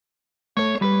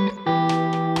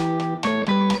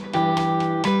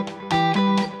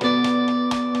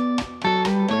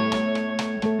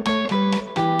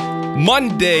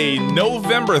Monday,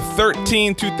 November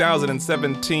 13,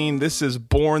 2017. This is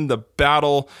Born the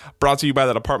Battle, brought to you by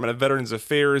the Department of Veterans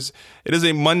Affairs. It is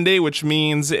a Monday, which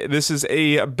means this is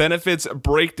a benefits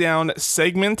breakdown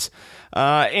segment.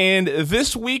 And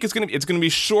this week it's gonna be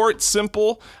short,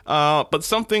 simple, but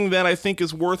something that I think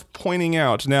is worth pointing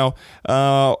out. Now,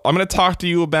 I'm gonna talk to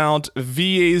you about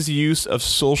VA's use of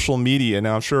social media.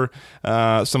 Now, I'm sure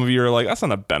some of you are like, that's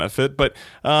not a benefit, but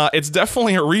it's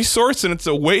definitely a resource, and it's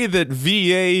a way that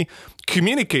VA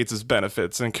communicates its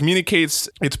benefits and communicates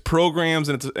its programs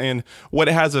and what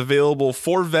it has available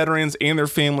for veterans and their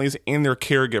families and their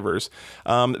caregivers.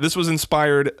 This was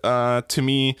inspired to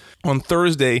me on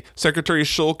Thursday. Secretary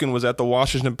Shulkin was at the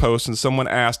Washington Post, and someone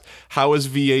asked, how is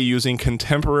VA using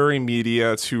contemporary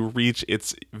media to reach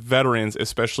its veterans,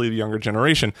 especially the younger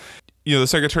generation? You know, the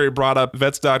secretary brought up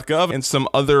vets.gov and some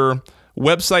other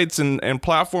websites and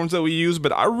platforms that we use,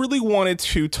 but I really wanted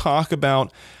to talk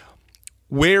about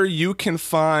where you can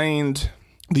find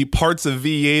the parts of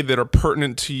VA that are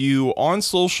pertinent to you on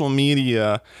social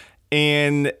media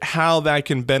and how that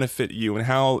can benefit you, and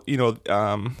how,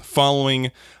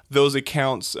 following those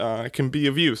accounts can be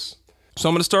of use. So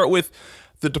I'm going to start with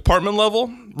the department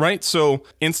level, right? So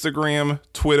Instagram,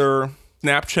 Twitter,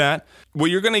 Snapchat.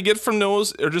 What you're going to get from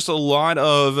those are just a lot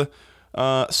of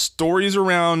stories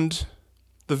around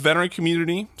the veteran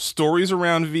community, stories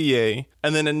around VA,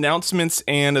 and then announcements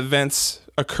and events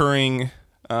occurring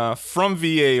from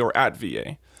VA or at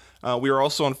VA. We are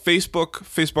also on Facebook,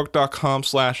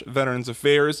 facebook.com/Veterans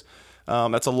Affairs.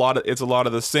 It's a lot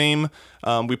of the same.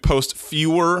 We post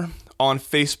fewer on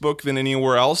Facebook than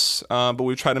anywhere else, but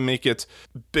we try to make it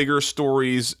bigger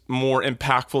stories, more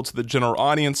impactful to the general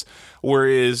audience.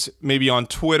 Whereas maybe on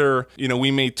Twitter, we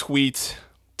may tweet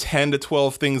 10 to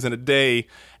 12 things in a day,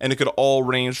 and it could all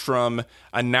range from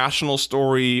a national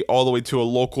story all the way to a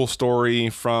local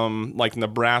story from like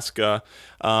Nebraska,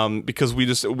 because we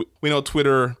know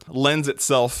Twitter lends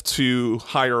itself to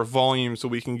higher volume, so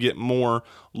we can get more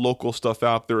local stuff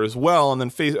out there as well. And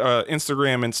then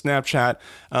Instagram and Snapchat,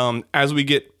 as we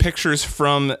get pictures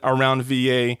from around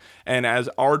VA and as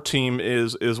our team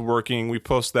is working, we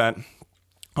post that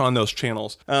on those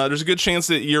channels. There's a good chance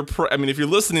that if you're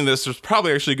listening to this, there's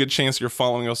probably actually a good chance you're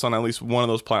following us on at least one of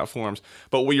those platforms.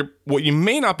 But what you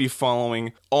may not be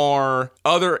following are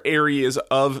other areas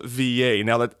of VA.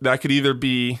 Now that could either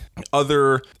be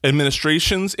other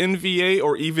administrations in VA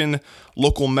or even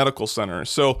local medical centers.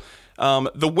 So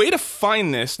the way to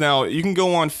find this, now you can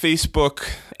go on Facebook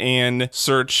and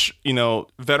search,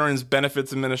 Veterans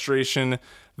Benefits Administration,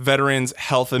 Veterans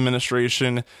Health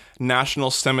Administration,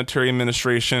 National Cemetery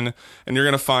Administration, and you're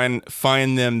going to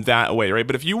find them that way, right?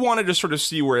 But if you want to just sort of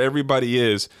see where everybody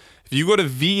is, if you go to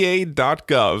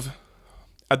va.gov,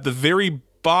 at the very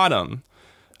bottom,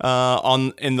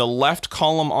 in the left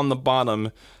column on the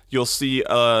bottom, you'll see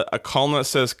a column that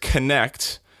says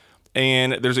Connect,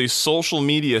 and there's a social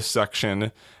media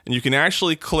section, and you can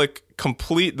actually click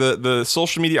complete the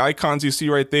social media icons you see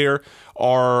right there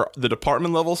are the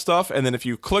department level stuff. And then if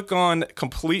you click on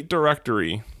complete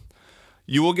directory,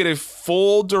 you will get a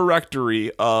full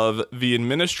directory of the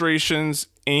administrations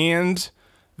and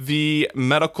the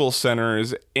medical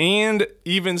centers and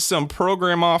even some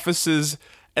program offices,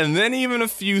 and then even a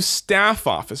few staff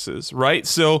offices, right?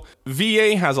 So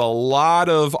VA has a lot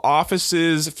of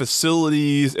offices,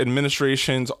 facilities,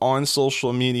 administrations on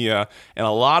social media, and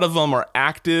a lot of them are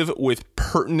active with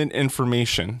pertinent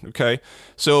information, okay?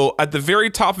 So at the very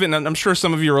top of it, and I'm sure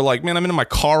some of you are like, man, I'm in my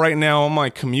car right now on my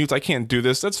commute, I can't do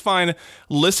this. That's fine.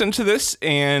 Listen to this,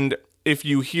 and if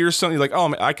you hear something like,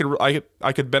 oh, I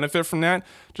could benefit from that,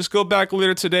 just go back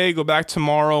later today, go back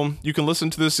tomorrow. You can listen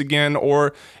to this again,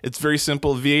 or it's very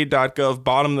simple, va.gov,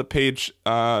 bottom of the page,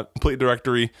 complete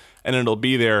directory, and it'll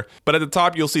be there. But at the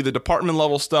top, you'll see the department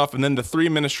level stuff, and then the three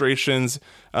administrations,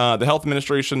 the health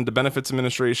administration, the benefits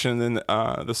administration, and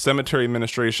the cemetery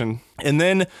administration, and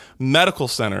then medical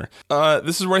center.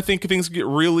 This is where I think things get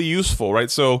really useful, right?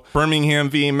 So Birmingham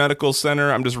VA Medical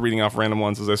Center, I'm just reading off random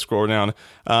ones as I scroll down.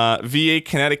 VA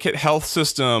Connecticut Health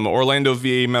System, Orlando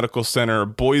VA Medical Center,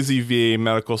 Boise VA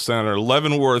Medical Center,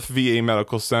 Leavenworth VA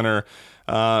Medical Center,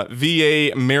 VA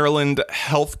Maryland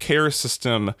Healthcare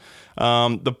System,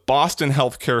 the Boston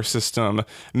Healthcare System,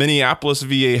 Minneapolis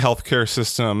VA Healthcare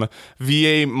System,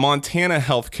 VA Montana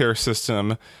Healthcare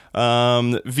System,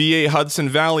 VA Hudson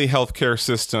Valley Healthcare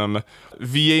System,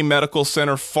 VA Medical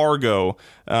Center Fargo,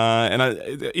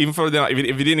 even further down, if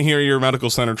you didn't hear your medical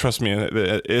center, trust me,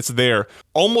 it's there.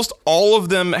 Almost all of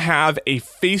them have a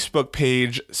Facebook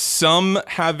page. Some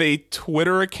have a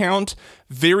Twitter account.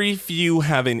 Very few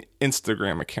have an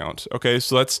Instagram account. Okay,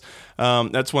 so that's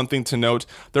one thing to note.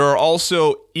 There are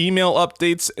also email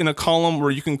updates in a column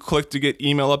where you can click to get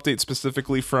email updates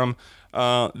specifically from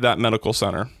that medical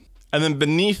center. And then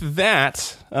beneath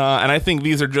that, and I think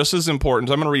these are just as important,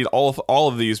 so I'm going to read all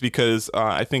of these because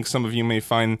I think some of you may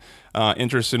find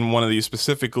interest in one of these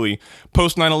specifically.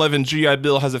 Post 9/11 GI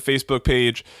Bill has a Facebook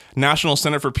page. National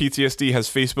Center for PTSD has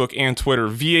Facebook and Twitter.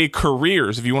 VA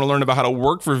Careers, if you want to learn about how to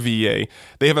work for VA,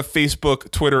 they have a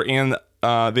Facebook, Twitter, and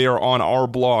they are on our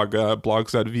blog,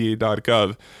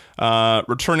 blogs.va.gov.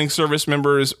 Returning Service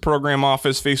Members Program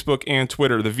Office, Facebook and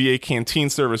Twitter. The VA Canteen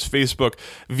Service, Facebook.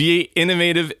 VA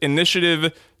Innovative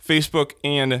Initiative, Facebook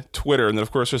and Twitter. And then,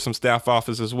 of course, there's some staff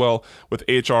office as well with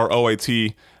HR,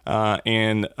 OIT,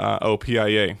 and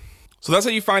OPIA. So that's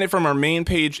how you find it from our main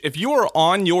page. If you are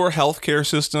on your healthcare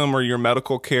system or your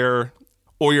medical care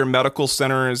or your medical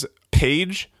center's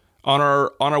page on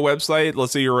our website,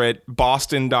 let's say you're at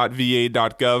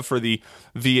boston.va.gov for the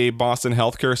VA Boston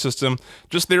Healthcare System,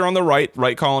 just there on the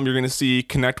right column, you're going to see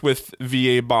Connect with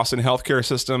VA Boston Healthcare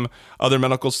System. Other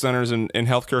medical centers and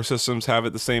healthcare systems have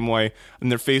it the same way,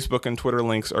 and their Facebook and Twitter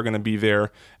links are going to be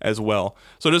there as well.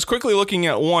 So just quickly looking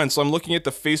at one, so I'm looking at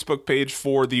the Facebook page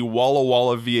for the Walla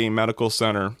Walla VA Medical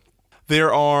Center. They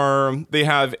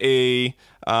have a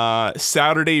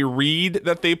Saturday read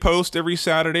that they post every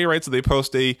Saturday, right? So they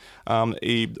post a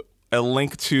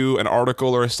link to an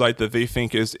article or a site that they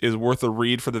think is worth a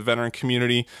read for the veteran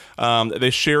community. They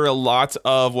share a lot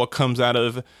of what comes out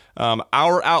of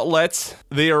our outlets.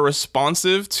 They are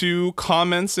responsive to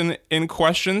comments and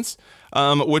questions,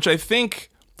 which I think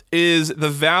is the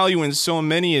value in so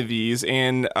many of these,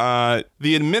 and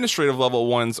the administrative level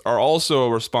ones are also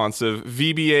responsive.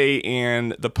 VBA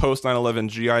and the post 9/11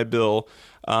 GI Bill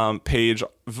page,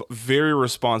 very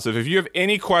responsive. If you have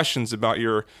any questions about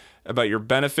your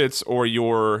benefits or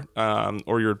your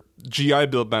GI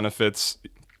Bill benefits,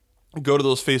 go to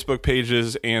those Facebook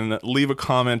pages and leave a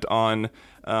comment on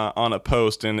a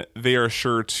post, and they are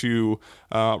sure to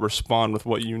respond with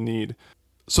what you need.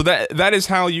 So that is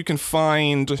how you can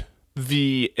find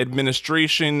the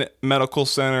administration, medical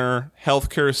center,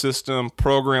 healthcare system,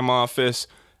 program office,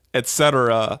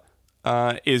 etc.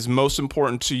 Is most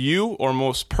important to you or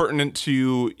most pertinent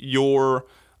to your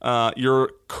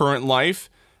current life.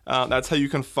 That's how you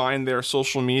can find their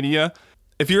social media.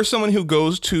 If you're someone who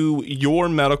goes to your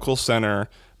medical center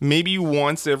maybe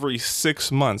once every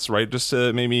 6 months, right? Just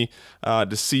to maybe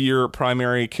to see your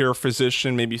primary care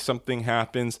physician, maybe something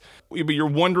happens, but you're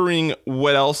wondering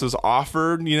what else is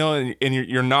offered, and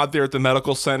you're not there at the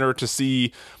medical center to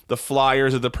see the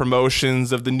flyers of the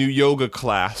promotions of the new yoga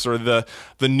class or the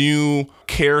new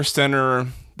care center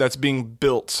that's being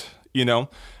built,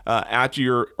 at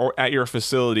your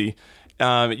facility.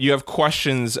 You have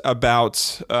questions about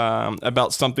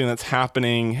something that's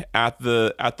happening at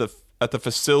the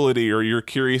facility, or you're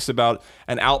curious about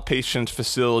an outpatient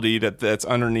facility that's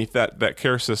underneath that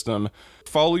care system,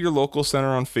 follow your local center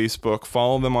on Facebook,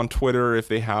 follow them on Twitter if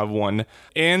they have one,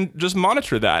 and just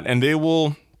monitor that. And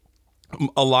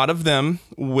a lot of them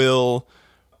will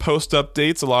post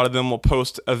updates. A lot of them will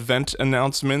post event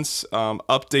announcements,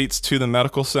 updates to the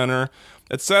medical center,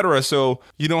 etc. So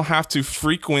you don't have to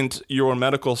frequent your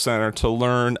medical center to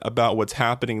learn about what's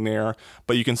happening there,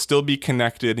 but you can still be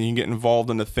connected and you can get involved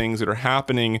in the things that are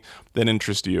happening that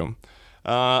interest you.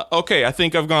 Okay, I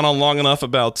think I've gone on long enough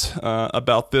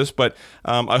about this, but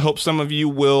I hope some of you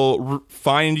will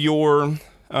find your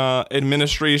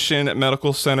administration,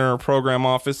 medical center, program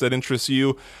office that interests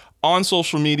you on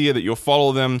social media, that you'll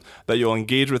follow them, that you'll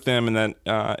engage with them, and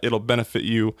that it'll benefit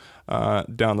you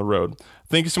down the road.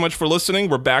 Thank you so much for listening.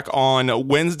 We're back on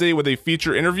Wednesday with a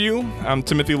feature interview. I'm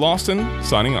Timothy Lawson,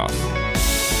 signing off.